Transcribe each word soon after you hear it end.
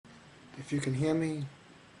If you can hear me,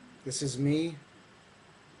 this is me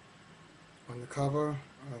on the cover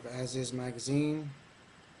of As Is magazine.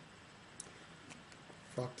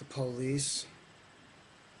 Fuck the police.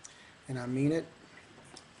 And I mean it.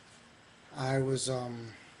 I was,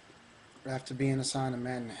 after being assigned to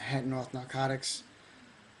Manhattan North Narcotics,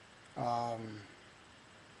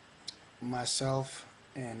 myself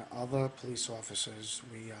and other police officers,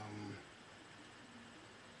 we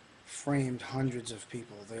framed hundreds of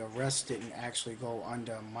people. The arrest didn't actually go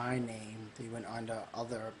under my name. They went under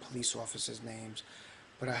other police officers' names.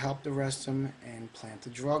 But I helped arrest them and plant the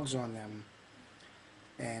drugs on them.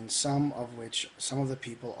 And some of the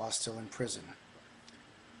people are still in prison.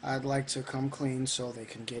 I'd like to come clean so they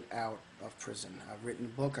can get out of prison. I've written a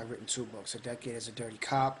book. I've written 2 books. A Decade as a Dirty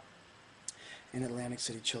Cop and Atlantic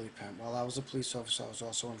City Chili Pimp. While I was a police officer, I was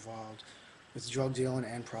also involved with drug dealing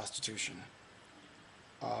and prostitution.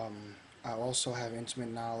 I also have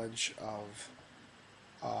intimate knowledge of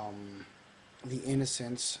the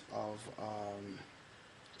innocence of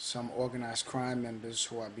some organized crime members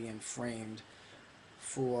who are being framed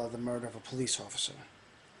for the murder of a police officer.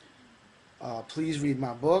 Please read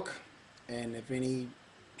my book, and if any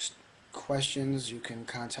questions, you can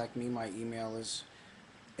contact me. My email is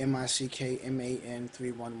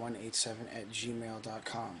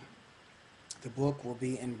mickman31187@gmail.com. The book will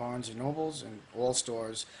be in Barnes & Nobles and all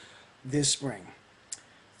stores this spring.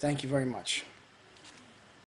 Thank you very much.